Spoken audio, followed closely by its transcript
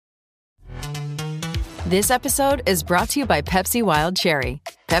This episode is brought to you by Pepsi Wild Cherry.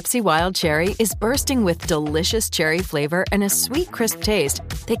 Pepsi Wild Cherry is bursting with delicious cherry flavor and a sweet, crisp taste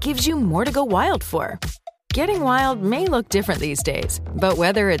that gives you more to go wild for. Getting wild may look different these days, but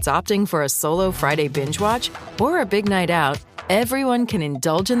whether it's opting for a solo Friday binge watch or a big night out, everyone can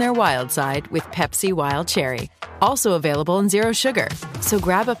indulge in their wild side with Pepsi Wild Cherry. Also available in Zero Sugar. So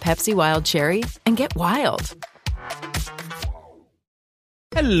grab a Pepsi Wild Cherry and get wild.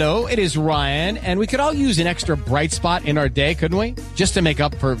 Hello, it is Ryan, and we could all use an extra bright spot in our day, couldn't we? Just to make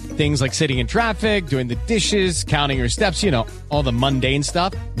up for things like sitting in traffic, doing the dishes, counting your steps, you know, all the mundane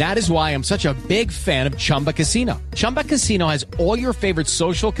stuff. That is why I'm such a big fan of Chumba Casino. Chumba Casino has all your favorite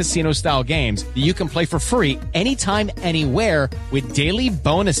social casino-style games that you can play for free anytime, anywhere with daily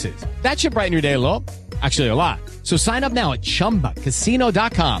bonuses. That should brighten your day a little. Actually, a lot. So sign up now at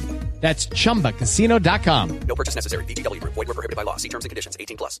ChumbaCasino.com. That's ChumbaCasino.com. No purchase necessary. VGW Group. Void where prohibited by law. See terms and conditions.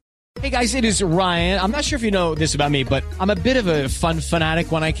 18+. Hey guys, it is Ryan. I'm not sure if you know this about me, but I'm a bit of a fun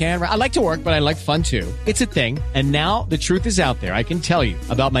fanatic when I can. I like to work, but I like fun too. It's a thing. And now the truth is out there. I can tell you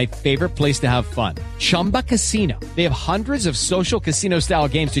about my favorite place to have fun. Chumba Casino. They have hundreds of social casino style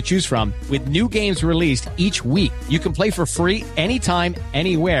games to choose from with new games released each week. You can play for free anytime,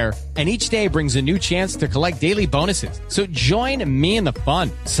 anywhere. And each day brings a new chance to collect daily bonuses. So join me in the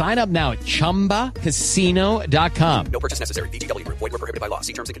fun. Sign up now at ChumbaCasino.com. No purchase necessary. VGW Group. Void where prohibited by law.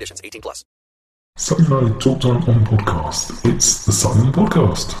 See terms and conditions. 18+. Sutton United Talk Time on podcast. It's the Sutton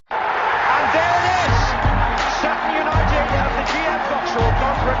Podcast. And there it is! Sutton United of the GM Vauxhall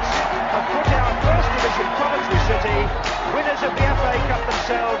Conference have put out First Division Coventry City, winners of the FA Cup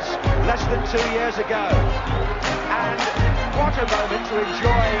themselves less than 2 years ago. And what a moment to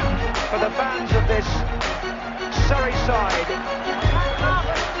enjoy for the fans of this Surrey side.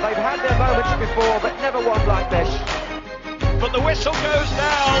 They've had their moments before, but never one like this. But the whistle goes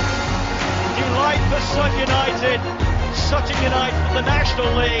now. Delight for Sutton United. Sutton United from the National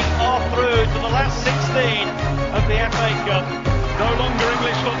League are through to the last 16 of the FA Cup. No longer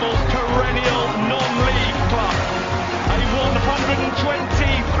English football's perennial non-league club. A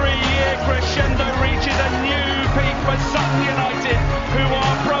 123-year crescendo reaches a new peak for Sutton United, who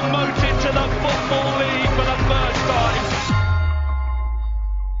are promoted to the Football League for the first time.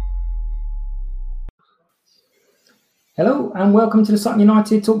 Hello and welcome to the Sutton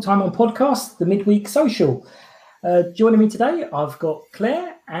United Talk Time on podcast, the midweek social. Joining me today, I've got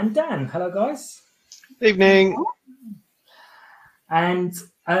Claire and Dan. Hello, guys. Evening. And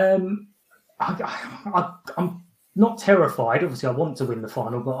I'm not terrified. Obviously, I want to win the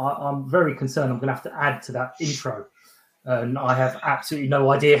final, but I'm very concerned I'm going to have to add to that intro. And I have absolutely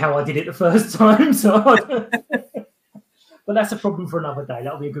no idea how I did it the first time. But that's a problem for another day.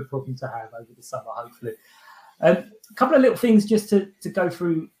 That'll be a good problem to have over the summer, hopefully. A couple of little things just to go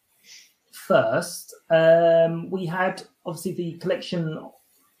through first. We had obviously the collection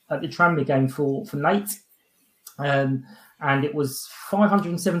at the Tranmere game for Nate, and it was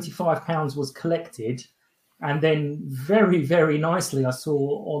 £575 was collected, and then very, very nicely I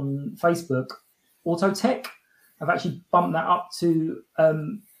saw on Facebook Autotech have actually bumped that up to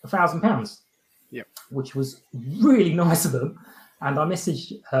 £1,000. Yep. Which was really nice of them. And I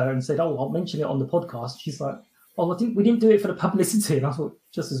messaged her and said, "Oh, I'll mention it on the podcast." She's like, "Oh, we didn't do it for the publicity." And I thought,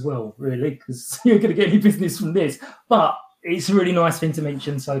 just as well, really, because you're going to get any business from this. But it's a really nice thing to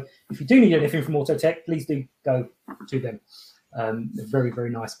mention. So if you do need anything from Autotech, please do go to them. They're very, very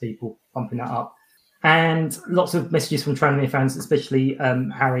nice people pumping that up. And lots of messages from Tranmere fans, especially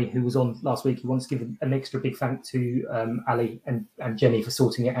Harry, who was on last week. He wants to give an extra big thank to Ali and Jenny for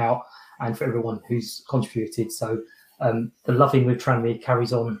sorting it out and for everyone who's contributed. So the loving with Tranmere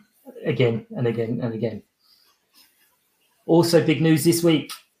carries on again and again and again. Also, big news this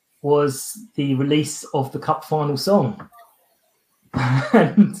week was the release of the Cup final song.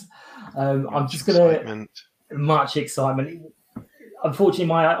 And I'm just going to... Much excitement. Unfortunately,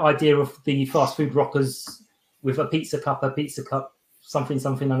 my idea of the fast food rockers with a pizza cup, something,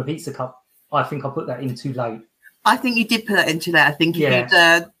 and a pizza cup, I think I put that in too late. I think you did put that into there. I think if you'd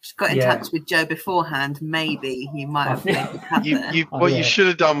got in touch with Joe beforehand, maybe you might have What you should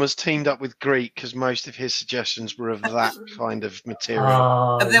have done was teamed up with Greek, because most of his suggestions were of that kind of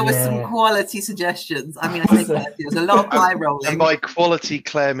material. There were some quality suggestions. I mean, I think there was a lot of eye rolling. And by quality,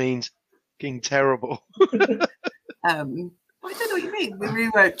 Claire means fucking terrible. I don't know what you mean. We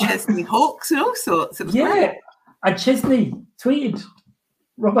rewrote Chesney Hawks and all sorts. It was great. And Chesney tweeted.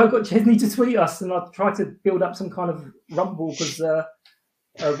 Robbo got Chesney to tweet us, and I tried to build up some kind of rumble because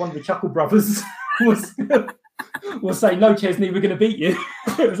one of the Chuckle brothers was saying, "No, Chesney, we're going to beat you."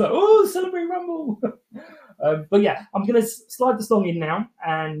 It was like, "Oh, celebrate rumble!" But yeah, I'm going to slide the song in now,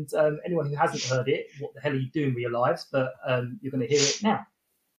 and anyone who hasn't heard it, what the hell are you doing with your lives? But you're going to hear it now.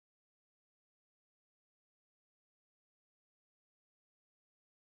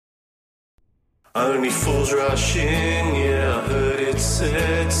 Only fools rush in, yeah, I heard it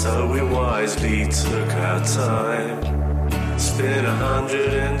said, so we wisely took our time. Spent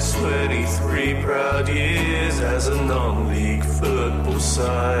 123 proud years as a non-league football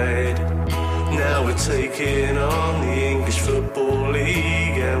side. Now we're taking on the English Football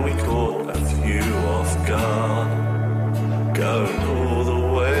League, and we caught a few off guard. Going all the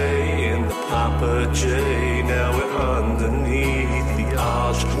way in the Papa J, now we're underneath the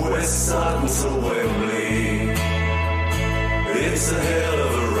arch. West Sutton to Wembley, it's a hell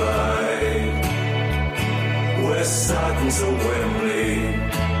of a ride. West Sutton to Wembley,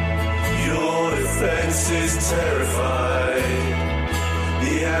 your defence is terrified.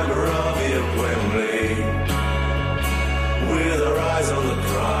 The Amber Army of Wembley, with our eyes on the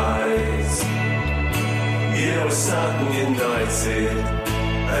prize. Yeah, we're Sutton United,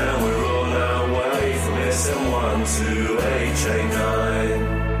 and we're on our way from SM1 to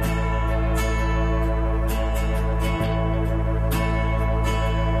HA9.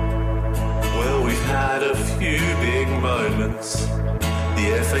 Well, we've had a few big moments.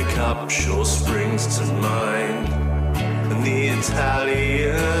 The FA Cup sure springs to mind, and the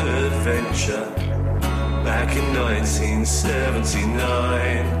Italian adventure back in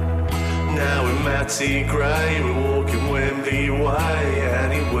 1979. Now with Matty Gray, we're walking Wembley way,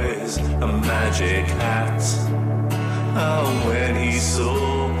 and he wears a magic hat. Oh, when he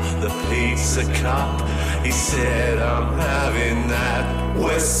saw the Pizza Cup, he said, I'm having that.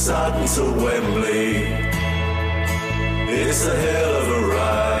 West Sutton to Wembley, it's a hell of a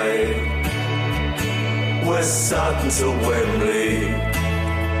ride. West Sutton to Wembley,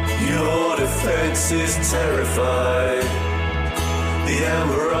 your defence is terrified. The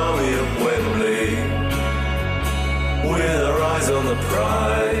Amber Army of Wembley, with our eyes on the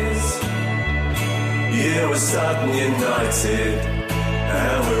prize. Yeah, we're Sutton United,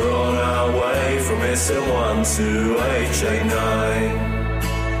 and we're on our way from SM1 to HA9.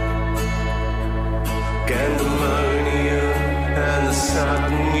 Gandemonium and the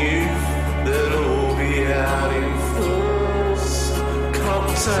Sutton youth, they'll all be out in force.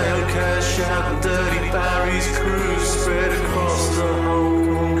 Cocktail cash out and Dirty Barry's crew spread across the whole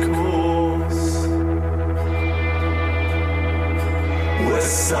concourse.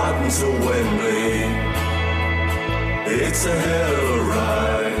 West Sutton to Wembley, it's a hell of a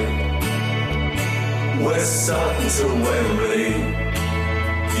ride. West Sutton to Wembley,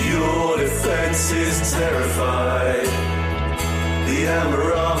 your defence is terrified. The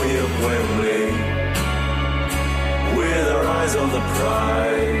Amber Army of Wembley, with our eyes on the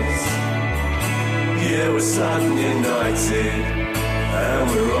prize. Yeah, we're Sutton United, and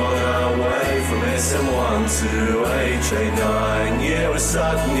we're on our way from SM1 to HA9. Yeah, we're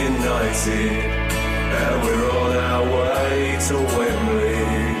Sutton United, and we're on our way to Wembley.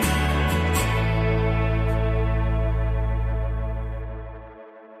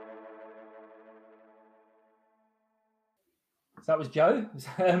 So that was Joe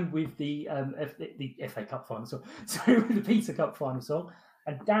with the FA Cup final song. Sorry, with the Pizza Cup final song.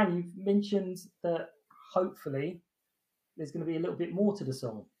 And Dan, you've mentioned that hopefully there's going to be a little bit more to the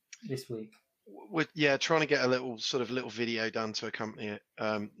song this week. We're trying to get a little video done to accompany it.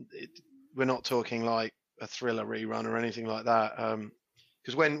 We're not talking like a Thriller rerun or anything like that.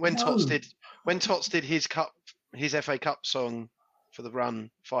 Because when Tots did his FA Cup song for the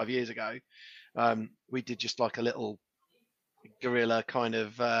run 5 years ago, we did just like a little guerrilla kind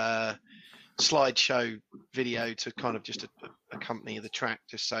of slideshow video to kind of just accompany the track,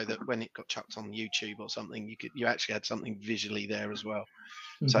 just so that when it got chucked on YouTube or something, you actually had something visually there as well.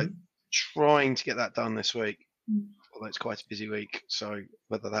 Mm-hmm. So trying to get that done this week, although it's quite a busy week, so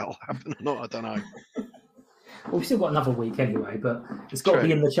whether that'll happen or not, I don't know. Well, we've still got another week anyway, but it's got to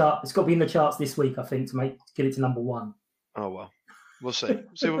be in the chart. It's got to be in the charts this week, I think, to get it to number one. Oh well, we'll see.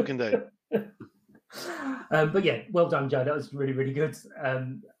 See what we can do. But yeah, well done, Joe. That was really, really good.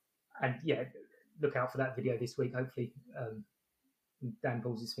 And yeah, look out for that video this week. Hopefully, Dan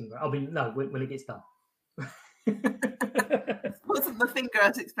pulls his finger. When it gets done. Wasn't the finger I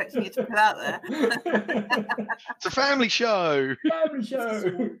was expecting you to put out there. It's a family show. Family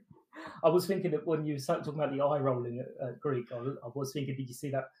show. I was thinking that when you were talking about the eye rolling at Greek, I was thinking, did you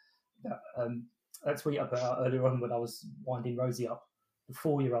see that tweet I put out earlier on when I was winding Rosie up? The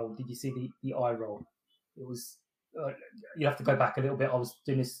 4-year-old, did you see the eye roll? It was, you have to go back a little bit. I was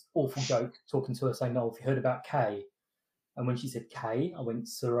doing this awful joke, talking to her, saying, "No, if you heard about Kay," and when she said Kay, I went,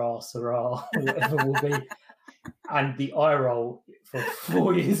 "Sarah, whatever will be." And the eye roll for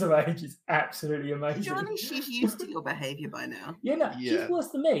 4 years of age is absolutely amazing. Surely she's used to your behaviour by now. Yeah, no, she's worse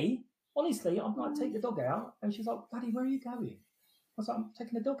than me. Honestly, I'm like, take the dog out. And she's like, Daddy, where are you going? I was like, I'm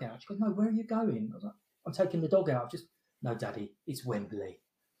taking the dog out. She goes, no, where are you going? I was like, I'm taking the dog out. No, Daddy, it's Wembley.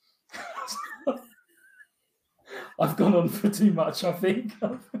 I've gone on for too much, I think.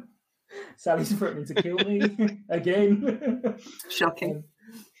 Sally's threatening to kill me again. Shocking.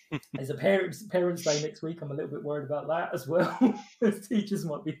 There's a parents' day next week. I'm a little bit worried about that as well. As teachers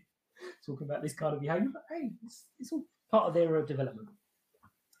might be talking about this kind of behaviour, but hey, it's all part of their development.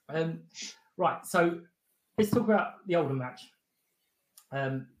 Right, so let's talk about the Oldham match.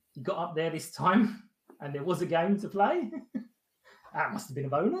 You got up there this time, and there was a game to play. That must have been a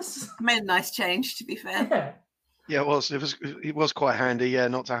bonus. Made a nice change, to be fair. Yeah, it was quite handy, yeah,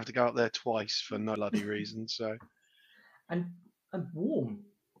 not to have to go up there twice for no bloody reason. So, and warm.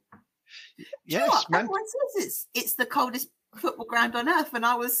 Yes, man. Everyone says it's the coldest football ground on earth, and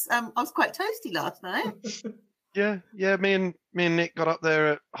I was quite toasty last night. Yeah. Me and Nick got up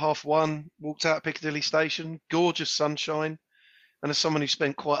there at 1:30, walked out of Piccadilly Station, gorgeous sunshine, and as someone who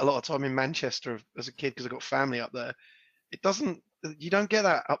spent quite a lot of time in Manchester as a kid because I've got family up there, you don't get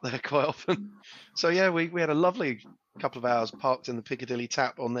that up there quite often. So yeah, we had a lovely couple of hours parked in the Piccadilly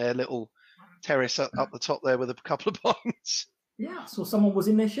Tap on their little terrace up the top there with a couple of pints. Yeah, I saw someone was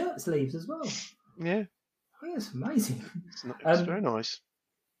in their shirt sleeves as well. Yeah. Oh, yeah, it's amazing. It's very nice.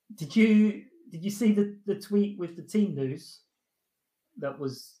 Did you see the tweet with the team news that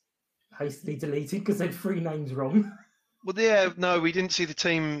was hastily deleted because they had 3 names wrong? Well, yeah, no, we didn't see the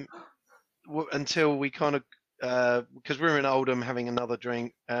team until we kind of because we were in Oldham having another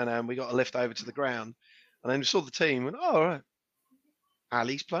drink, and we got a lift over to the ground, and then we saw the team, and all right,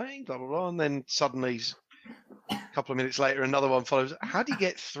 Ali's playing, blah blah blah, and then suddenly, a couple of minutes later, another one follows. How do you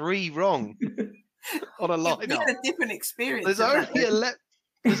get 3 wrong on a lineup? You had a different experience.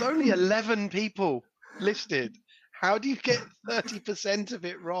 There's only 11 people listed. How do you get 30% of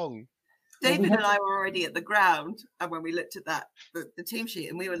it wrong? David and I were already at the ground, and when we looked at the team sheet,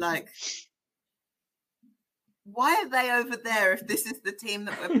 and we were like, why are they over there if this is the team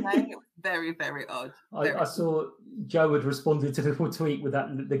that we're playing? It was very, very odd. I saw Joe had responded to the little tweet with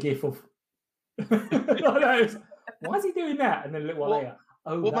the gif of why is he doing that? And then a little while later,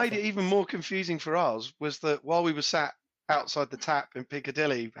 what made it even more confusing for us was that while we were sat outside the Tap in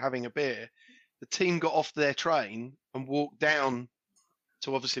Piccadilly having a beer, the team got off their train and walked down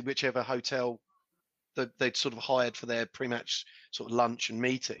to obviously whichever hotel that they'd sort of hired for their pre-match sort of lunch and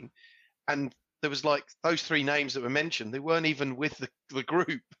meeting, and there was like those 3 names that were mentioned. They weren't even with the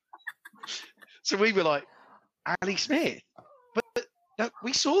group. So we were like, Ali Smith. But no,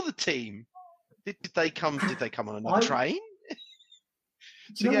 we saw the team. Did they come on another train?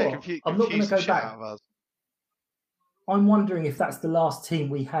 So yeah, I'm not going to go back. I'm wondering if that's the last team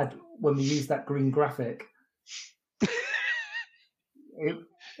we had when we used that green graphic.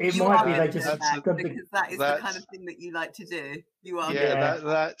 It might be they just because that is the kind of thing that you like to do. You are that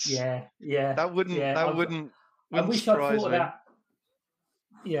wouldn't I wish I'd thought of that.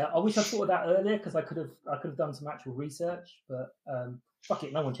 Yeah, I wish I'd thought of that earlier because I could have done some actual research, but fuck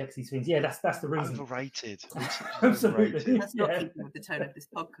it, no one checks these things. Yeah, that's the reason. Overrated. Absolutely. That's not keeping with the tone of this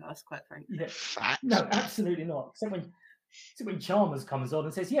podcast, quite frankly. Yeah. No, absolutely not. Except when Chalmers comes on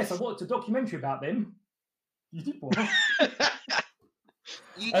and says, "Yes, I watched a documentary about them." You did what?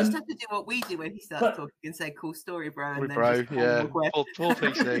 You just have to do what we do when he starts talking and say, "Cool story, bro." And then full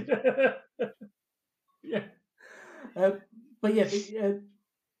PC. Yeah. But yeah,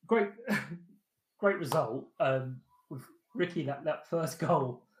 great result with Ricky. That first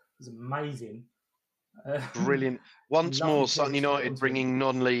goal was amazing. Brilliant. Once more, Sutton United bringing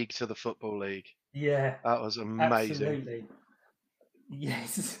non-league to the Football League. Yeah. That was amazing. Absolutely.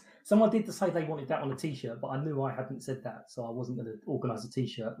 Yes. Someone did say they wanted that on a T-shirt, but I knew I hadn't said that, so I wasn't going to organise a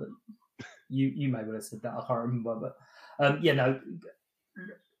T-shirt. But you may well have said that. I can't remember. But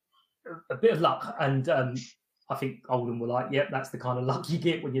a bit of luck, and I think Oldham were like, "Yep, that's the kind of luck you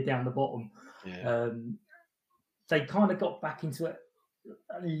get when you're down the bottom." Yeah. They kind of got back into it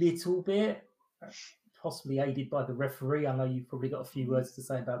a little bit, possibly aided by the referee. I know you've probably got a few words to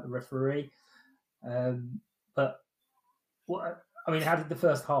say about the referee, but what? I mean, how did the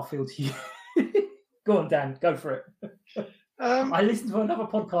first half feel to you? Go on, Dan. Go for it. I listened to another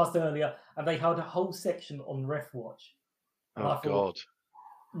podcast earlier, and they had a whole section on Ref Watch. God.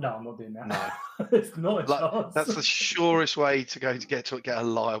 No, I'm not doing that. No. It's not a chance. That's the surest way to get a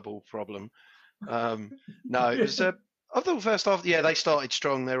liable problem. No, it was I thought the first half, they started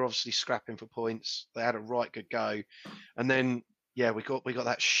strong. They were obviously scrapping for points. They had a right good go. And then, we got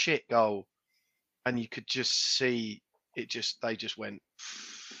that shit goal and you could just see it. They just went,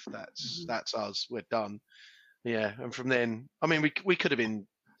 that's us. We're done. Yeah, and from then, I mean, we could have been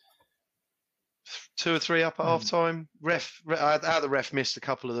 2 or 3 up at half time. How the ref missed a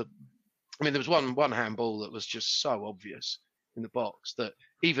couple of the. I mean, there was one handball that was just so obvious in the box that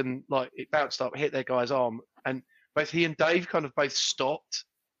even like it bounced up, hit their guy's arm, and both he and Dave kind of both stopped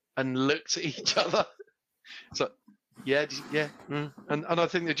and looked at each other. So, yeah. And I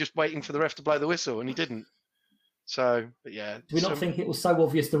think they're just waiting for the ref to blow the whistle, and he didn't. So, but yeah. Do we not think it was so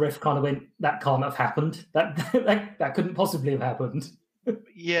obvious the ref kind of went, that can't have happened? That couldn't possibly have happened.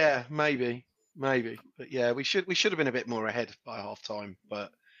 Yeah, maybe. But yeah, we should have been a bit more ahead by half time.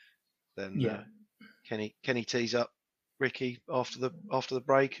 But then Kenny tees up Ricky after the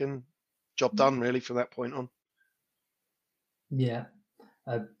break, and job done really from that point on. Yeah.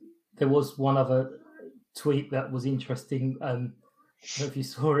 There was one other tweet that was interesting. I don't know if you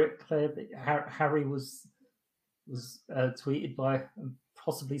saw it, Claire. Harry was tweeted by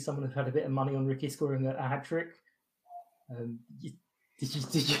possibly someone who had a bit of money on Ricky scoring a hat trick. Did you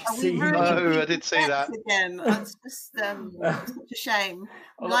see? No, I did see that again. That's just such a shame.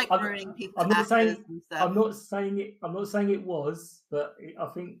 Ruining people's actors and stuff. I'm not saying it was, but I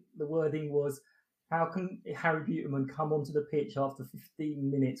think the wording was, how can Harry Buterman come onto the pitch after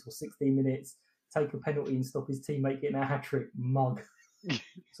 15 minutes or 16 minutes, take a penalty and stop his teammate getting a hat trick? Mug.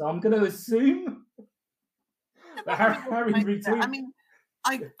 So I'm going to assume that Harry retweeted. I mean,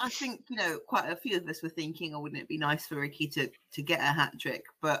 I think, quite a few of us were thinking, wouldn't it be nice for Ricky to get a hat trick?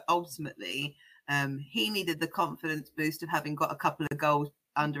 But ultimately, he needed the confidence boost of having got a couple of goals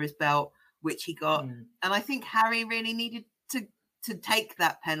under his belt, which he got. And I think Harry really needed to take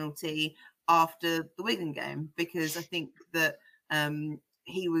that penalty after the Wigan game, because I think that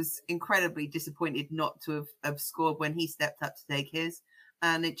he was incredibly disappointed not to have scored when he stepped up to take his.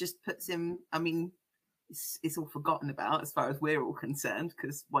 And it just puts him, I mean, it's all forgotten about as far as we're all concerned,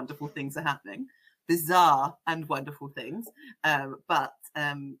 because wonderful things are happening, bizarre and wonderful things. But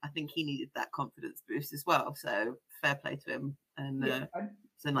I think he needed that confidence boost as well. So fair play to him, and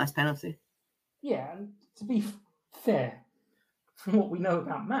it's a nice penalty. Yeah, and to be fair, from what we know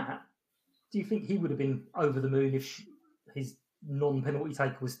about Matt, do you think he would have been over the moon if his non-penalty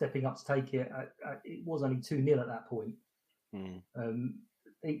taker was stepping up to take it? It was only 2-0 at that point.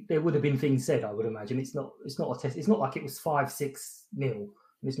 There would have been things said, I would imagine. It's not a test. It's not like it was 5-6-0. And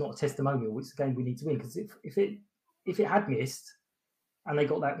it's not a testimonial. It's a game we need to win, because if it had missed and they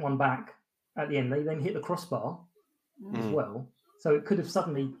got that one back at the end, they then hit the crossbar as well. So it could have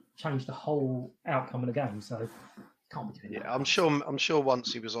suddenly changed the whole outcome of the game. So can't be doing that. Yeah, I'm sure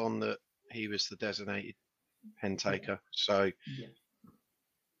once he was on that he was the designated pen taker. So. Yeah.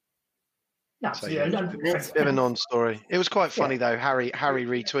 So, yeah, bit of a non-story. It was quite funny though. Harry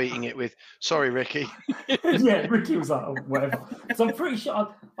retweeting it with "Sorry, Ricky." Yeah, Ricky was like, oh, whatever. So I'm pretty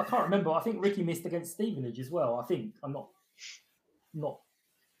sure I can't remember. I think Ricky missed against Stevenage as well. I think I'm not. No,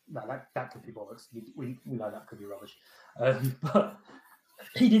 that could be bollocks. We know that could be rubbish. But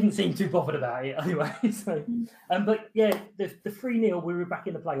he didn't seem too bothered about it anyway. So, but yeah, the 3-0, we were back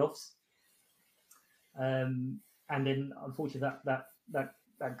in the playoffs. And then unfortunately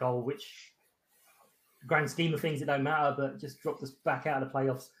that goal, which, grand scheme of things, it don't matter, but just dropped us back out of the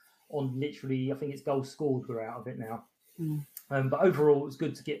playoffs on literally, I think it's goals scored, we're out of it now. But overall, it was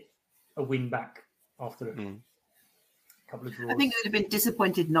good to get a win back after a couple of draws. I think I would have been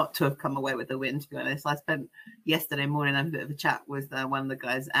disappointed not to have come away with a win, to be honest. I spent yesterday morning having a bit of a chat with one of the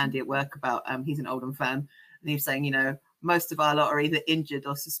guys, Andy, at work about, he's an Oldham fan, and he was saying, most of our lot are either injured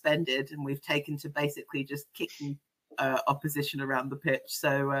or suspended, and we've taken to basically just kicking opposition around the pitch.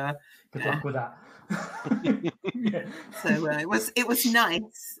 So good luck with that. Yeah. So it was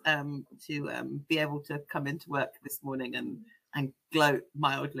nice to be able to come into work this morning and gloat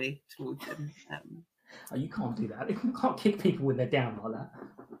mildly towards him. Oh, you can't do that. You can't kick people when they're down like that.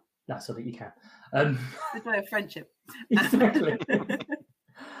 That's so that you can. The joy of friendship. Exactly.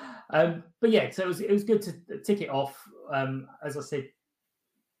 But yeah, so it was good to tick it off. As I said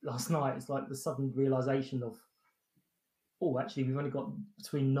last night, it's like the sudden realization of, actually, we've only got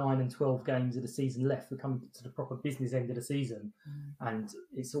between 9 and 12 games of the season left. We're coming to the proper business end of the season, and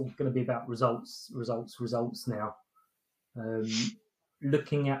it's all going to be about results now.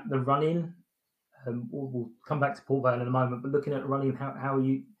 Looking at the run-in, we'll come back to Port Vale in a moment, but looking at the run-in, how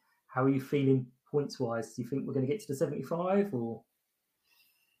are you feeling points-wise? Do you think we're going to get to the 75 or?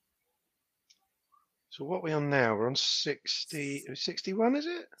 So what are we on now? We're on 61, is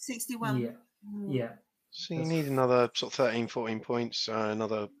it? 61. Yeah. So you need another sort of 13, 14 points.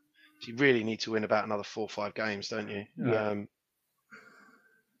 You really need to win about another 4 or 5 games, don't you? Yeah.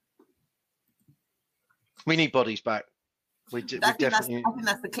 We need bodies back. We definitely. I think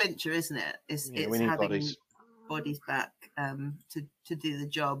that's the clincher, isn't it? It's we need having bodies back to do the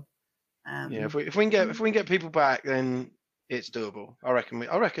job. If we can get people back, then it's doable. I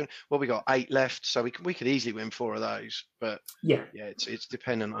reckon. Well, we got 8 left, so we could easily win 4 of those. But it's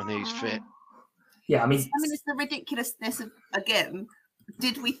dependent on who's fit. Yeah, I mean, it's the ridiculousness of, again,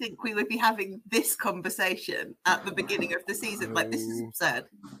 did we think we would be having this conversation at the beginning of the season? Like, this is absurd.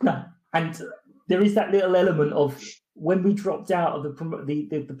 No, and there is that little element of when we dropped out of the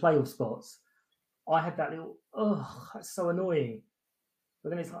playoff spots. I had that little, that's so annoying.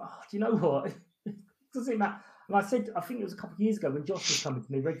 But then it's like, do you know what? It doesn't matter. And I said, I think it was a couple of years ago when Josh was coming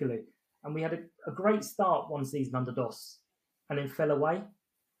to me regularly, and we had a great start one season under Doss, and then fell away.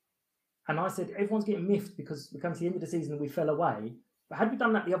 And I said, everyone's getting miffed because we come to the end of the season and we fell away. But had we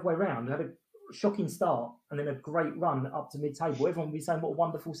done that the other way around, we had a shocking start and then a great run up to mid-table, everyone would be saying what a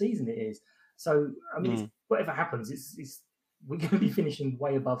wonderful season it is. So, I mean, whatever happens, it's we're going to be finishing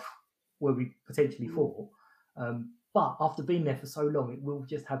way above where we potentially fall. But after being there for so long, it will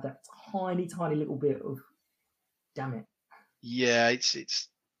just have that tiny, tiny little bit of, damn it. Yeah, it's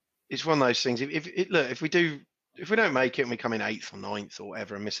one of those things. If we don't make it and we come in 8th or 9th or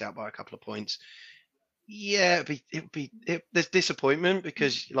whatever and miss out by a couple of points, there's disappointment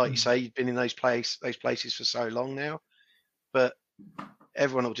because, like you say, you've been in those places for so long now. But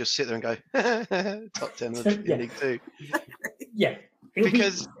everyone will just sit there and go, top 10 of League 2. Yeah.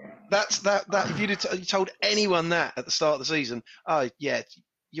 Because that's that. If you told anyone that at the start of the season,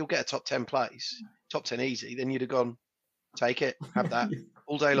 you'll get a top 10 place, top 10 easy, then you'd have gone, take it, have that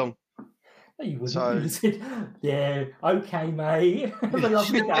all day long. No, you wouldn't. You said, yeah, okay, mate. Have a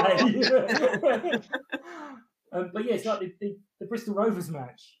lovely day. But yeah, it's like the Bristol Rovers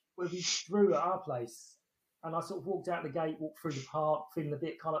match where we drew at our place, and I sort of walked out the gate, walked through the park, feeling a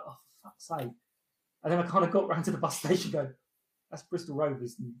bit kind of, oh, for fuck's sake. And then I kind of got round to the bus station going, that's Bristol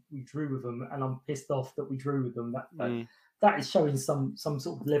Rovers, and we drew with them, and I'm pissed off that we drew with them. That is showing some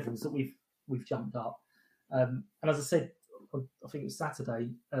sort of levels that we've jumped up. And as I said, I think it was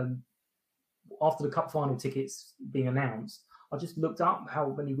Saturday, after the cup final tickets being announced, I just looked up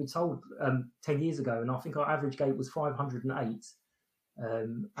how many we sold 10 years ago, and I think our average gate was 508,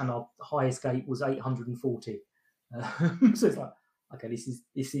 and our highest gate was 840. So it's like, okay,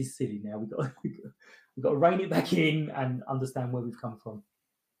 this is silly now. We've got to rein it back in and understand where we've come from.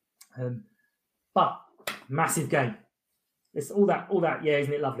 But massive game. It's all that. Yeah,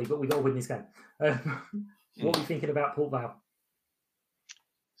 isn't it lovely? But we got to win this game. What are we thinking about Port Vale?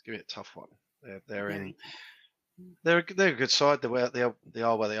 It's going to be a tough one. They're a good side. They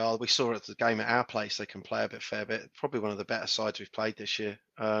are where they are. We saw it at the game at our place. They can play a fair bit. Probably one of the better sides we've played this year.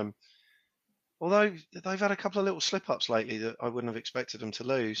 Although they've had a couple of little slip-ups lately that I wouldn't have expected them to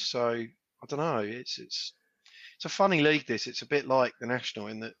lose. So I don't know. It's a funny league. It's a bit like the National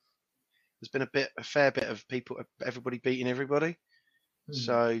in that there's been a fair bit of everybody beating everybody.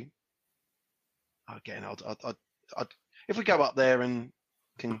 So again, I'd if we go up there and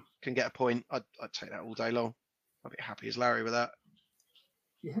can get a point, I'd take that all day long. I'd be happy as Larry with that.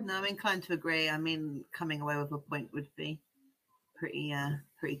 Yeah. No, I'm inclined to agree. I mean, coming away with a point would be pretty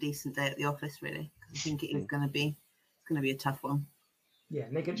decent day at the office, really. I think it is going to be a tough one. Yeah,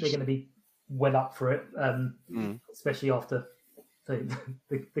 they're going to be well up for it, especially after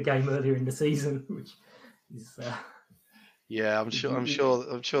the game earlier in the season, which is. Yeah, I'm sure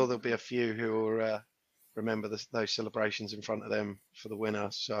there'll be a few who will remember those celebrations in front of them for the winner.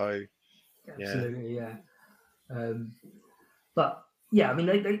 So, absolutely, yeah. But yeah, I mean,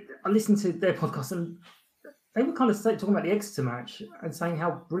 I listened to their podcast and they were kind of talking about the Exeter match and saying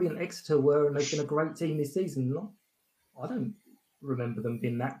how brilliant Exeter were and they've been a great team this season. I don't remember them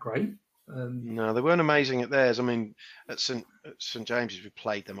being that great. No, they weren't amazing at theirs. I mean, at St James's, we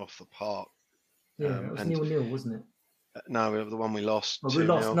played them off the park. Yeah, it was 0-0, wasn't it? No, the one we lost. Oh, we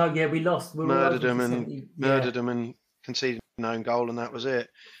lost. No, yeah, we lost. We murdered them and conceded an own goal, and that was it.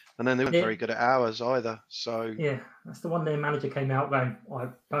 And then they weren't very good at ours either. So yeah, that's the one. Their manager came out going,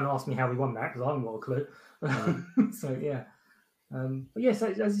 "Don't ask me how we won that because I haven't got a clue." So yeah, but yeah. So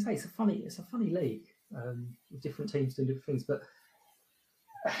as you say, it's a funny league with different teams doing different things. But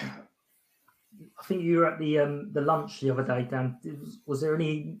I think you were at the lunch the other day, Dan. Was there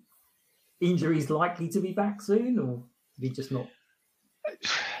any injuries likely to be back soon, or did he just not?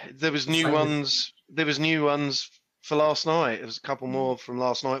 There was new ones. There was new ones for last night. There was a couple more from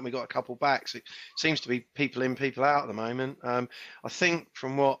last night, and we got a couple back. So it seems to be people in, people out at the moment. I think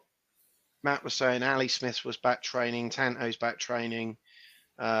from what Matt was saying, Ali Smith was back training, Tanto's back training,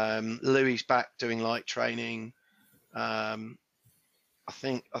 Louis back doing light training. I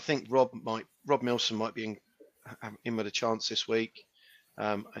think Rob Milson might be in with a chance this week.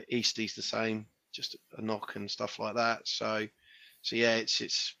 Eastie's the same, just a knock and stuff like that. So yeah,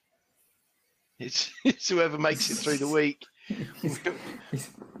 it's whoever makes it through the week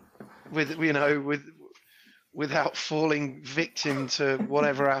without falling victim to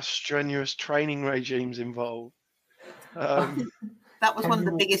whatever our strenuous training regimes involve. That was one of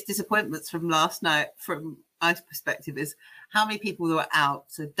the biggest disappointments from last night, from my perspective, is how many people were out.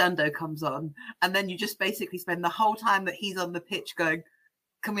 So Dundo comes on, and then you just basically spend the whole time that he's on the pitch going,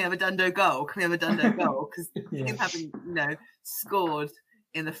 "Can we have a Dundo goal? Can we have a Dundo goal?" Because him having scored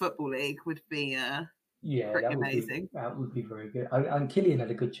in the Football League would be pretty amazing. That would be very good. And Killian had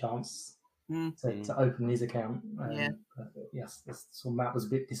a good chance to open his account. Yes, so Matt was a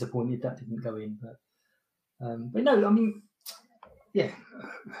bit disappointed that didn't go in, but no, I mean, yeah,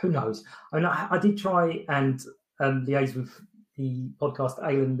 who knows? I mean, I did try and liaise with the podcast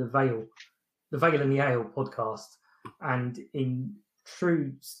Ale and the Vale and the Ale podcast, and in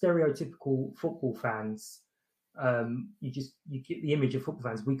true stereotypical football fans, you get the image of football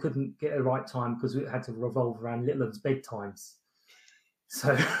fans. We couldn't get a right time because it had to revolve around Littleham's bedtimes.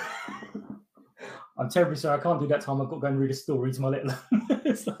 So I'm terribly sorry, I can't do that time. I've got to go and read a story to my little.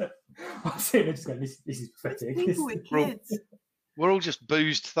 So I'm sitting there just going, this is pathetic. People with kids. We're all just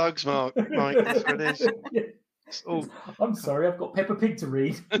boozed thugs, Mike. That's what it is. Yeah. I'm sorry, I've got Peppa Pig to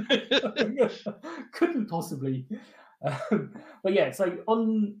read. Couldn't possibly. But yeah, so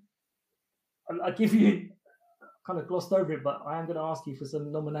I give you, kind of glossed over it, but I am going to ask you for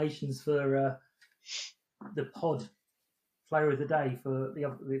some nominations for the pod player of the day for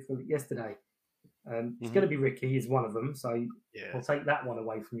yesterday. It's going to be Ricky is one of them, so I'll take that one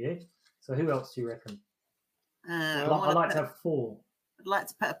away from you. So who else do you reckon? I'd like to have 4. I'd like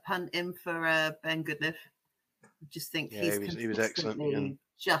to put a punt in for Ben Goodliff. I just think he was excellent.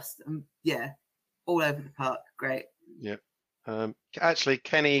 Just all over the park. Great. Yeah. Actually,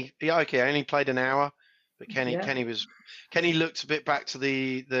 Kenny. Yeah, okay. I only played an hour, but Kenny looked a bit back to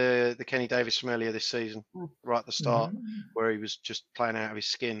the Kenny Davis from earlier this season, right at the start, where he was just playing out of his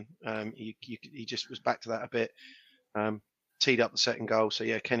skin. He just was back to that a bit. Teed up the second goal, so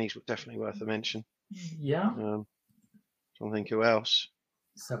yeah, Kenny's definitely worth a mention. Yeah. I think who else?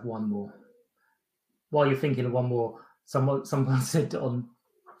 Let's have one more. While you're thinking of one more, someone said on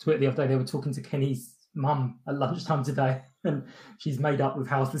Twitter the other day they were talking to Kenny's mum at lunchtime today, and she's made up with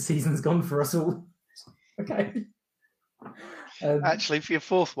how the season's gone for us all. Okay. Actually, for your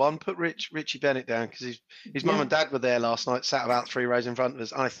 4th one, put Richie Bennett down, because his mum and dad were there last night, sat about 3 rows in front of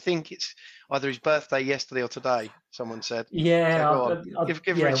us. And I think it's either his birthday yesterday or today, somenan said. Yeah. So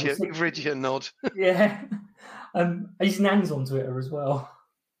give Richie a nod. Yeah. His nan's on Twitter as well.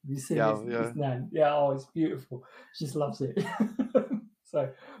 You see his nan? Yeah, it's beautiful. She just loves it. So,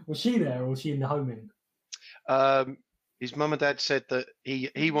 was she there or was she in the home end? His mum and dad said that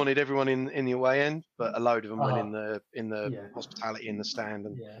he wanted everyone in the away end, but a load of them went in the hospitality in the stand.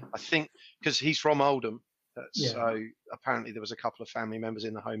 And I think because he's from Oldham, so apparently there was a couple of family members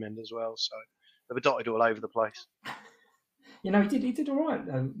in the home end as well. So they were dotted all over the place. He did all right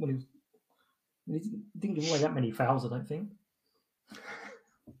when he didn't give away that many fouls, I don't think.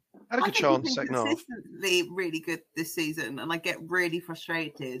 Had a good chance second half. Consistently really good this season, and I get really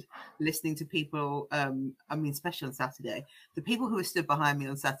frustrated listening to people. Especially on Saturday, the people who were stood behind me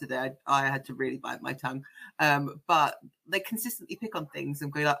on Saturday, I had to really bite my tongue. But they consistently pick on things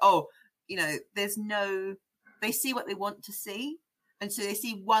and go like, they see what they want to see. And so they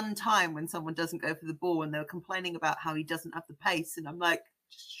see one time when someone doesn't go for the ball and they're complaining about how he doesn't have the pace. And I'm like,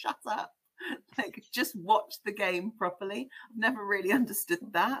 shut up. Like, just watch the game properly. I've never really understood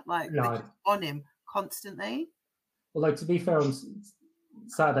that. Like, they're just on him constantly. Although, to be fair, on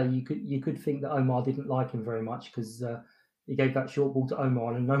Saturday, you could think that Omar didn't like him very much because he gave that short ball to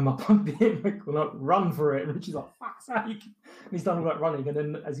Omar and Omar pumped it in, like, run for it. And she's like, fuck's sake. And he's done all that running. And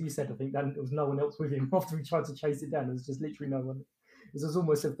then, as you said, I think then there was no one else with him after he tried to chase it down. There was just literally no one. It was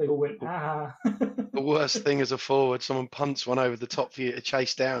almost as if they all went, ah. The worst thing as a forward, someone punts one over the top for you to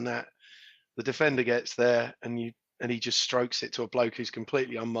chase down that. The defender gets there and he just strokes it to a bloke who's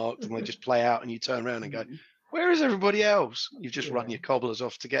completely unmarked, and they just play out, and you turn around and go, where is everybody else? You've just run your cobblers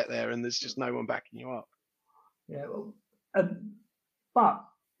off to get there, and there's just no one backing you up. Yeah, well, but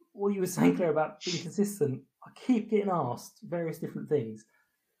what you were saying, Claire, about being consistent, I keep getting asked various different things.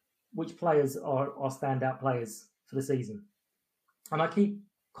 Which players are standout players for the season? And I keep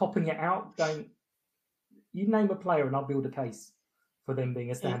copping it out, going, you name a player and I'll build a case for them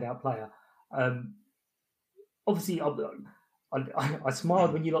being a standout player. Obviously, I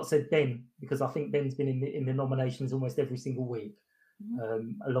smiled when you lot said Ben, because I think Ben's been in the nominations almost every single week.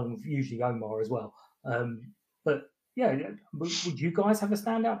 along with usually Omar as well. But yeah, would you guys have a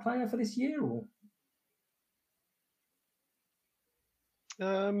standout player for this year? Or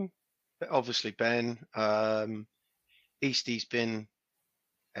obviously Ben. Eastie's been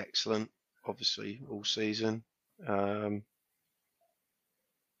excellent, obviously, all season.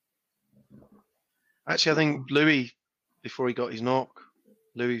 Actually, I think Louis, before he got his knock,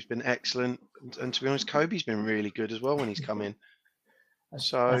 Louis's been excellent, and to be honest, Kobe's been really good as well when he's come in.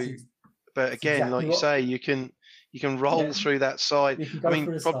 So, but again, exactly like you say, you can roll through that side. I mean,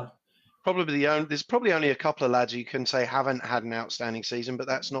 there's probably only a couple of lads you can say haven't had an outstanding season, but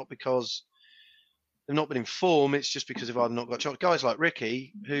that's not because they've not been in form. It's just because they've either not got shots. Guys like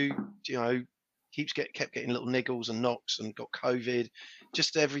Ricky, who kept getting little niggles and knocks and got COVID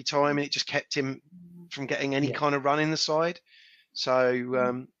just every time, and it just kept him from getting any kind of run in the side.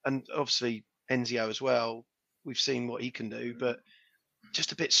 So and obviously Enzio as well. We've seen what he can do, but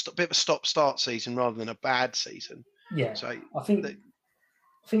just a bit of a stop-start season rather than a bad season. Yeah, so I think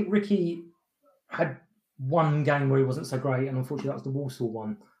Ricky had one game where he wasn't so great, and unfortunately that was the Walsall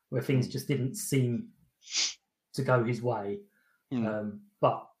one where things just didn't seem to go his way.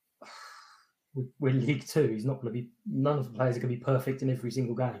 But we're League Two. He's not going to be. None of the players are going to be perfect in every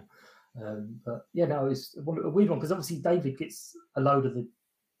single game. But yeah, no, it's a weird one because obviously David gets a load of the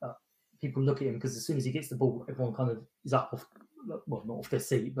people look at him because as soon as he gets the ball, everyone kind of is up off, well, not off their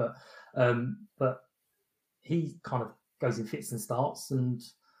seat, but he kind of goes in fits and starts, and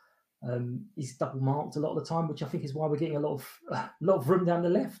he's double marked a lot of the time, which I think is why we're getting a lot of room down the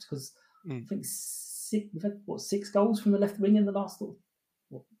left because I think we've had 6 goals from the left wing in the last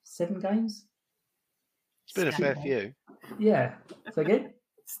 7 games. It's been a fair few. Yeah. So again.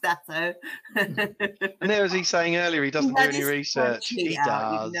 Stato. And there, as he's saying earlier, he doesn't do any research. He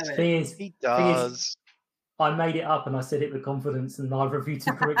does. He does. I made it up and I said it with confidence, and neither of you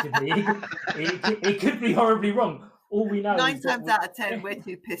two corrected me. It could be horribly wrong. All we know 9 times out of 10, we're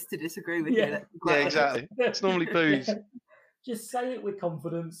too pissed to disagree with you. Yeah, exactly. It's normally booze. Just say it with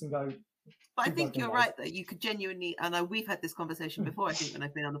confidence and go. But I think you're right, though. You could genuinely, and we've had this conversation before, I think, when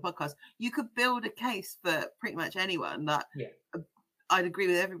I've been on the podcast, you could build a case for pretty much anyone. That I'd agree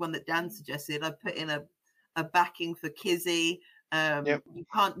with everyone that Dan suggested. I'd put in a backing for Kizzy. You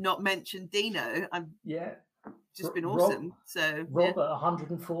can't not mention Dino. Just been awesome. Rob at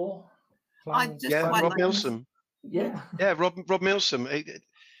 104. Rob Milsom. Rob Milsom. I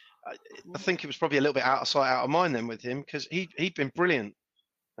think it was probably a little bit out of sight, out of mind then with him because he'd been brilliant.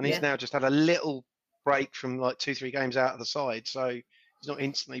 And he's now just had a little break from like 2-3 games out of the side. So he's not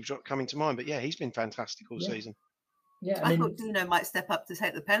instantly coming to mind. But yeah, he's been fantastic all season. Yeah, I thought Dino might step up to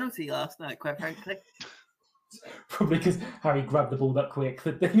take the penalty last night, quite frankly. Probably because Harry grabbed the ball that quick.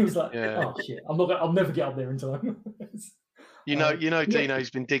 That he was like, "Oh shit, I'll never get up there in time." You know, Dino's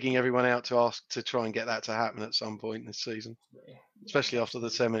been digging everyone out to try and get that to happen at some point this season, especially after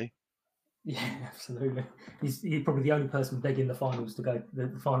the semi. Yeah, absolutely. He's probably the only person begging the finals to go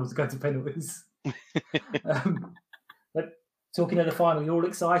to penalties. But talking of the final, you all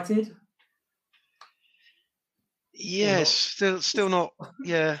excited? Yes, still not.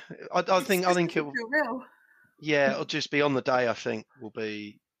 Yeah, I think it will. Real. Yeah, it'll just be on the day. I think will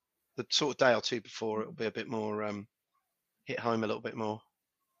be the sort of day or two before. It'll be a bit more hit home a little bit more.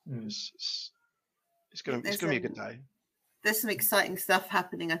 It's going to be a good day. There's some exciting stuff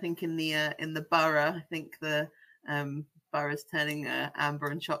happening, I think, in the borough. I think the borough's turning amber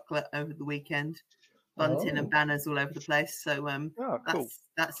and chocolate over the weekend. Bunting and banners all over the place. So cool.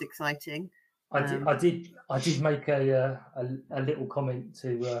 That's exciting. I did make a little comment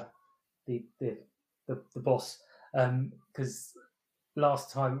to the boss because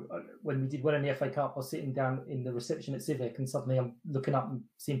last time when we did well in the FA Cup, I was sitting down in the reception at Civic and suddenly I'm looking up and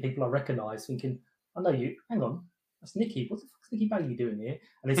seeing people I recognise, thinking, I know you. Hang on. That's Nicky. What the fuck's Nicky Bailey doing here?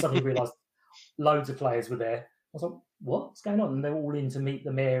 And then suddenly realised loads of players were there. I was like, what's going on? And they're all in to meet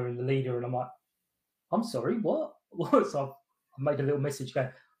the mayor and the leader. And I'm like, I'm sorry, what? So I made a little message going,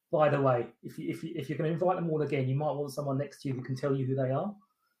 by the way, if you're going to invite them all again, you might want someone next to you who can tell you who they are.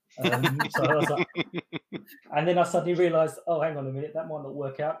 So I was like, and then I suddenly realised, oh, hang on a minute, that might not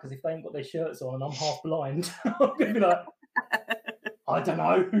work out because if they ain't got their shirts on and I'm half blind, I'm going to be like, I don't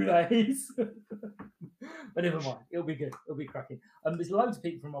know who that is. But never mind, it'll be good. It'll be cracking. There's loads of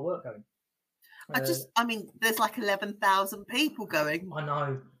people from my work going. I mean, there's like 11,000 people going. I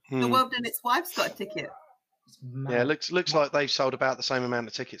know. The World and its Wife's got a ticket. Yeah, looks like they've sold about the same amount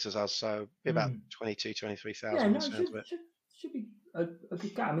of tickets as us, so about 23,000. Yeah, no, should be a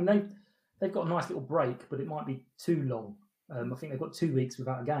good game. I mean, they've got a nice little break, but it might be too long. I think they've got 2 weeks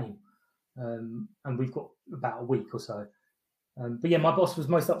without a game, and we've got about a week or so. But yeah, my boss was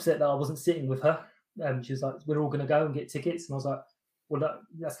most upset that I wasn't sitting with her. She was like, "We're all going to go and get tickets," and I was like, "Well,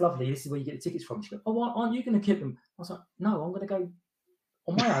 that's lovely. This is where you get the tickets from." She goes, "Oh, aren't you going to get them?" I was like, "No, I'm going to go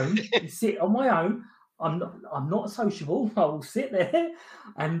on my own. Sit on my own. I'm not sociable. I will sit there."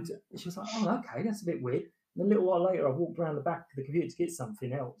 And she was like, "Oh, okay, that's a bit weird." And a little while later, I walked around the back of the computer to get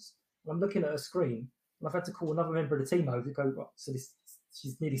something else. And I'm looking at her screen, and I've had to call another member of the team over to go, "So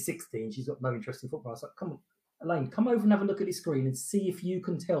she's nearly 16. She's got no interest in football." I was like, "Come on, Elaine, come over and have a look at this screen and see if you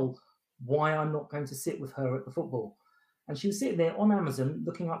can tell why I'm not going to sit with her at the football." And she was sitting there on Amazon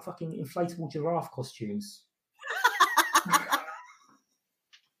looking at fucking inflatable giraffe costumes.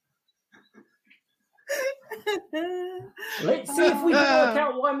 Let's see if we can work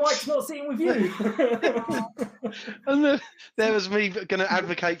out why Mike's not sitting with you. And there was me going to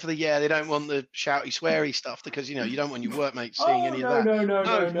advocate for they don't want the shouty, sweary stuff because, you don't want your workmates seeing any of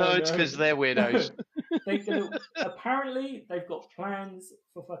that. No, it's because they're weirdos. Apparently, they've got plans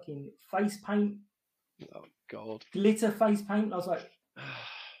for fucking face paint. Oh, God. Glitter face paint. I was like,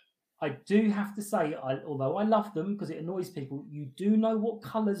 I do have to say, although I love them because it annoys people, you do know what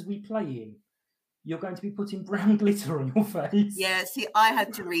colours we play in. You're going to be putting brown glitter on your face. Yeah, see, I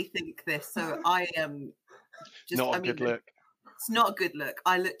had to rethink this. So I not a good look. It's not a good look.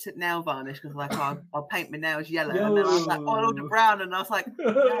 I looked at nail varnish because like, I'll paint my nails yellow. And then I was like, I'll order brown. And I was like,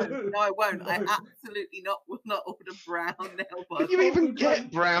 no, I won't. I absolutely will not order brown nail polish. Can you even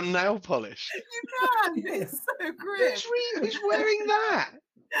get brown nail polish? You can. It's so grim. Who's wearing that?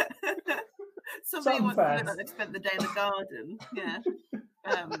 Somebody wants to look like they've spent the day in the garden.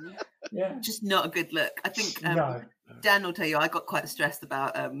 Yeah. Just not a good look. I think Dan will tell you I got quite stressed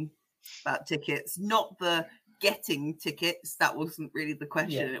about tickets. Not the getting tickets, that wasn't really the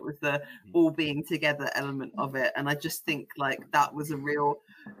question. It was the all being together element of it. And I just think like that was a real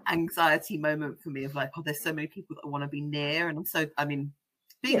anxiety moment for me of like, oh, there's so many people that I want to be near. And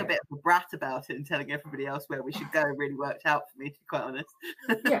being a bit of a brat about it and telling everybody else where we should go really worked out for me, to be quite honest.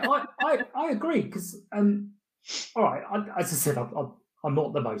 I agree because all right, as I said, I'm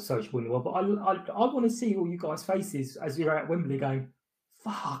not the most sociable in the world, but I want to see all you guys' faces as you're at Wembley going,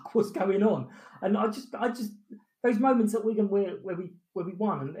 fuck, what's going on? And I just those moments at Wigan where we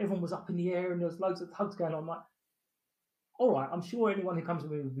won and everyone was up in the air and there was loads of hugs going on, I'm like, all right, I'm sure anyone who comes to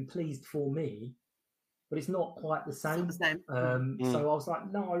me will be pleased for me, but it's not quite the same. So I was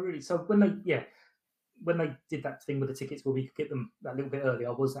like, no, I really. So when they did that thing with the tickets where we could get them that little bit early,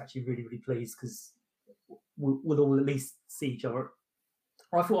 I was actually really, really pleased because we'll all at least see each other.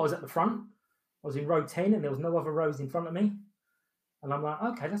 I thought I was at the front. I was in row 10 and there was no other rows in front of me. And I'm like,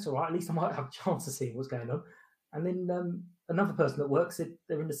 okay, that's all right. At least I might have a chance of seeing what's going on. And then another person at work said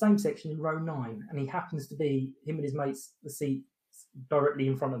they're in the same section in row 9. And he happens to be, him and his mates, the seat directly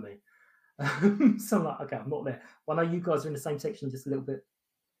in front of me. So I'm like, okay, I'm not there. Well, I know you guys are in the same section, just a little bit.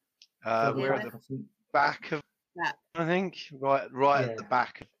 We're at the back of that, I think. Right at the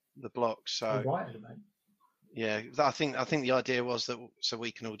back of the block. So right at the back. Yeah, I think the idea was that so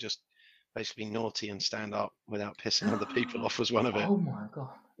we can all just basically be naughty and stand up without pissing other people off was one of it. Oh my God.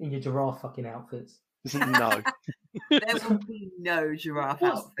 In your giraffe fucking outfits. No. There will be no giraffe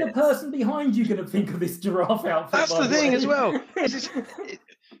outfits. What's the person behind you going to think of this giraffe outfit? That's the thing as well.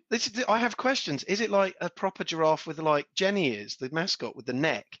 I have questions. Is it like a proper giraffe with like Jenny is, the mascot, with the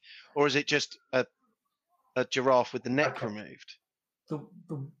neck? Or is it just a giraffe with the neck removed?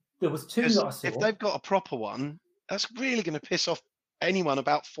 There was two that I saw. If they've got a proper one, that's really going to piss off anyone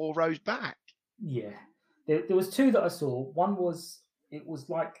about 4 rows back. Yeah. There was two that I saw. One was, it was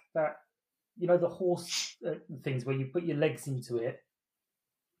like that, you know, the horse things where you put your legs into it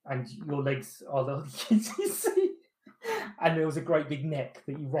and your legs are the, you see? And there was a great big neck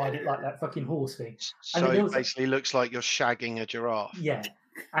that you ride it like that fucking horse thing. And so it basically looks like you're shagging a giraffe. Yeah.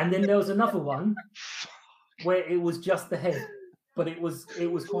 And then there was another one where it was just the head. But it was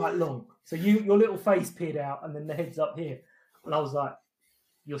quite long. So your little face peered out and then the head's up here. And I was like,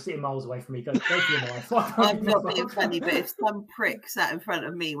 you're sitting miles away from me. Go for your knife. I'm not being funny, but if some prick sat in front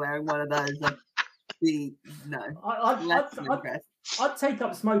of me wearing one of those, I'd take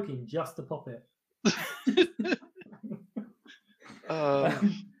up smoking just to pop it.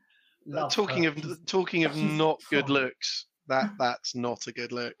 Talking of not good looks, that's not a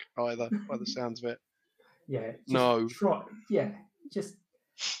good look either, by the sounds of it. Yeah. No. Just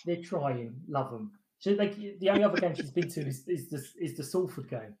they're trying. Love them. So, like, the only other game she's been to is the Salford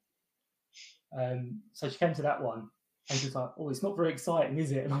game. So she came to that one and she was like, "Oh, it's not very exciting,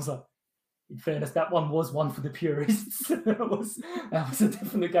 is it?" And I was like, "In fairness, that one was one for the purists. that was a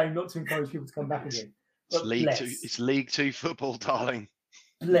definite game not to encourage people to come back again." It's League Two football, darling.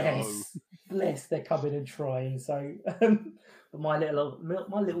 Bless. bless, they're coming and trying. So, but my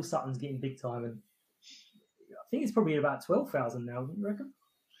little Sutton's getting big time, and I think it's probably about 12,000 now. Don't you reckon?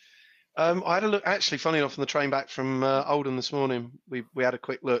 I had a look. Actually, funny enough, on the train back from Oldham this morning, we had a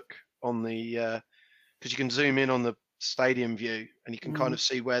quick look on the because you can zoom in on the stadium view and you can kind of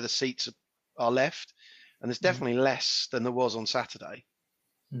see where the seats are left, and there's definitely less than there was on Saturday.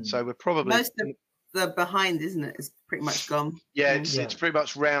 So we're probably most of the behind, isn't it? Is pretty much gone. Yeah, it's pretty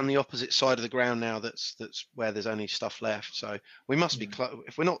much round the opposite side of the ground now. That's where there's only stuff left. So we must be close.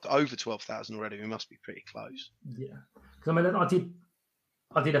 If we're not over 12,000 already, we must be pretty close. Yeah, because I mean, I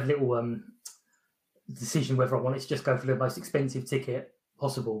did have a little decision whether I wanted to just go for the most expensive ticket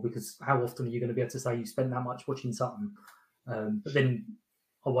possible, because how often are you going to be able to say you spent that much watching something? But then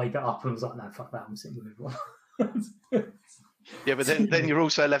I weighed that up and was like, no, fuck that, I'm sitting with everyone. Yeah, but then you're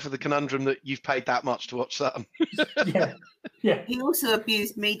also left with the conundrum that you've paid that much to watch something. Yeah. He also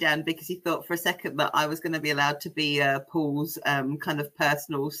abused me, Dan, because he thought for a second that I was going to be allowed to be Paul's kind of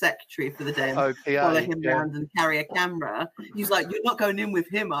personal secretary for the day and follow him around and carry a camera. He was like, "You're not going in with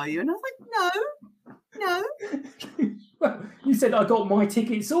him, are you?" And I was like, "No." Well, you said I got my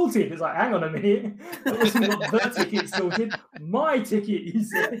ticket sorted. It's like, hang on a minute. I wasn't got the ticket sorted. My ticket, you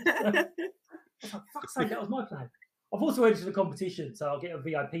said. I was like, fuck's sake, that was my plan. I've also entered the competition, so I'll get a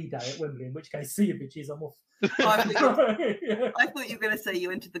VIP day at Wembley, in which case, see you bitches, I'm off. I thought you were going to say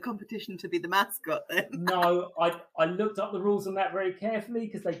you entered the competition to be the mascot then. No, I looked up the rules on that very carefully,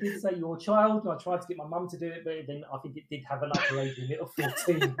 because they did say your child, and I tried to get my mum to do it, but then I think it did have an upper age limit of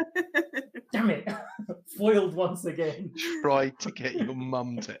 14. Damn it. Foiled once again. Tried to get your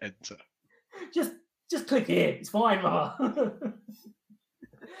mum to enter. Just click here. It's fine, Ma.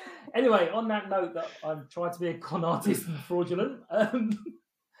 Anyway, on that note, that I'm trying to be a con artist and fraudulent,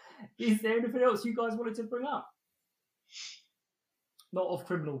 is there anything else you guys wanted to bring up? Not of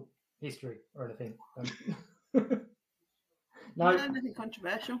criminal history or anything. No, nothing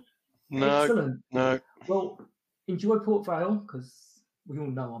controversial. No, excellent. No. Well, enjoy Port Vale, because we all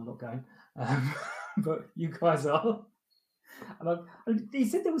know I'm not going, but you guys are. And he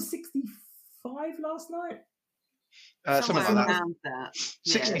said there was 65 last night. Something like that.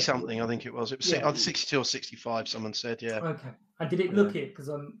 60 something, I think it was. It was either 62 or 65. Someone said, yeah. Okay. And did it look it? Because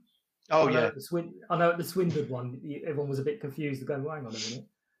I know at the Swindon one, everyone was a bit confused. Going, well, hang on a minute.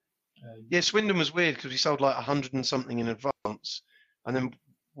 Yeah, Swindon was weird because we sold like 100 and something in advance, and then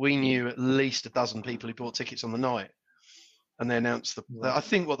we knew at least a dozen people who bought tickets on the night, and they announced I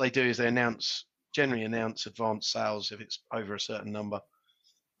think what they do is they generally announce advance sales if it's over a certain number.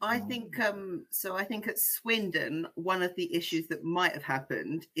 I think I think at Swindon, one of the issues that might have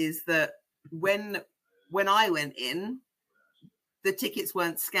happened is that when I went in, the tickets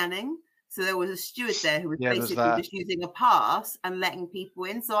weren't scanning. So there was a steward there who was basically just using a pass and letting people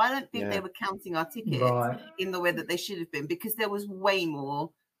in. So I don't think they were counting our tickets in the way that they should have been, because there was way more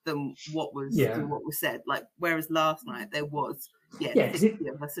than what was said. Like, whereas last night there was 60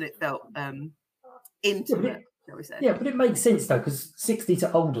 of us, and it felt intimate. Yeah, but it makes sense though, because 60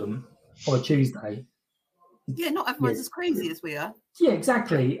 to Oldham on a Tuesday. Yeah, not everyone's as crazy as we are. Yeah,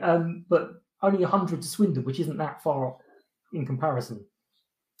 exactly. But only 100 to Swindon, which isn't that far in comparison.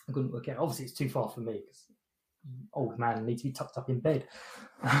 I couldn't work out. Obviously, it's too far for me because old man needs to be tucked up in bed.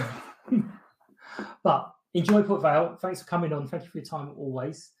 But enjoy Port Vale. Thanks for coming on. Thank you for your time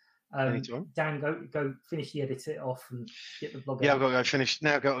always. Dan, go finish the edit off and get the blog out. I've got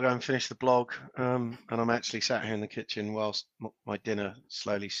to go and finish the blog. And I'm actually sat here in the kitchen whilst my dinner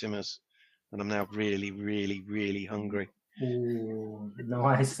slowly simmers, and I'm now really, really, really hungry. Oh,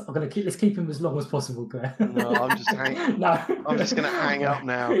 nice! Let's keep him as long as possible, Claire. No, I'm just I'm just going to hang up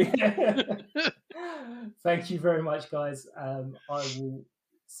now. Yeah. Thank you very much, guys. I will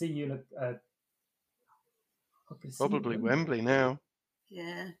see you in probably Wembley now.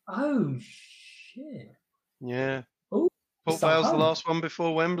 Yeah. Oh shit. Yeah. Oh, Port Vale's the last one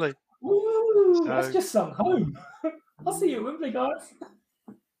before Wembley. Ooh, that's just sunk home. I'll see you at Wembley, guys.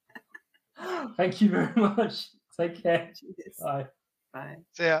 Thank you very much. Take care. Cheers. Bye. Bye.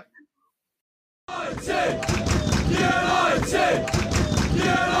 See ya.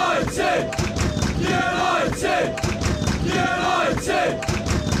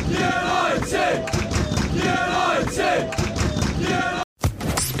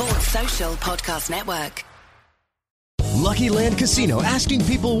 Sports Social Podcast Network. Lucky Land Casino, asking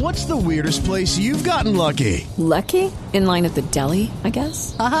people, what's the weirdest place you've gotten lucky? Lucky? In line at the deli, I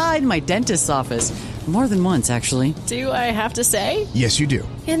guess? Aha, in my dentist's office. More than once, actually. Do I have to say? Yes, you do.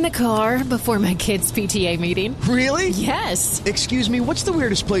 In the car before my kids' PTA meeting. Really? Yes. Excuse me, what's the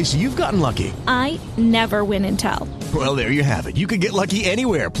weirdest place you've gotten lucky? I never win and tell. Well, there you have it. You can get lucky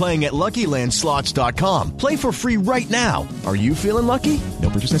anywhere, playing at LuckyLandSlots.com. Play for free right now. Are you feeling lucky? No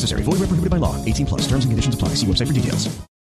purchase necessary. Void where prohibited by law. 18+. Terms and conditions apply. See website for details.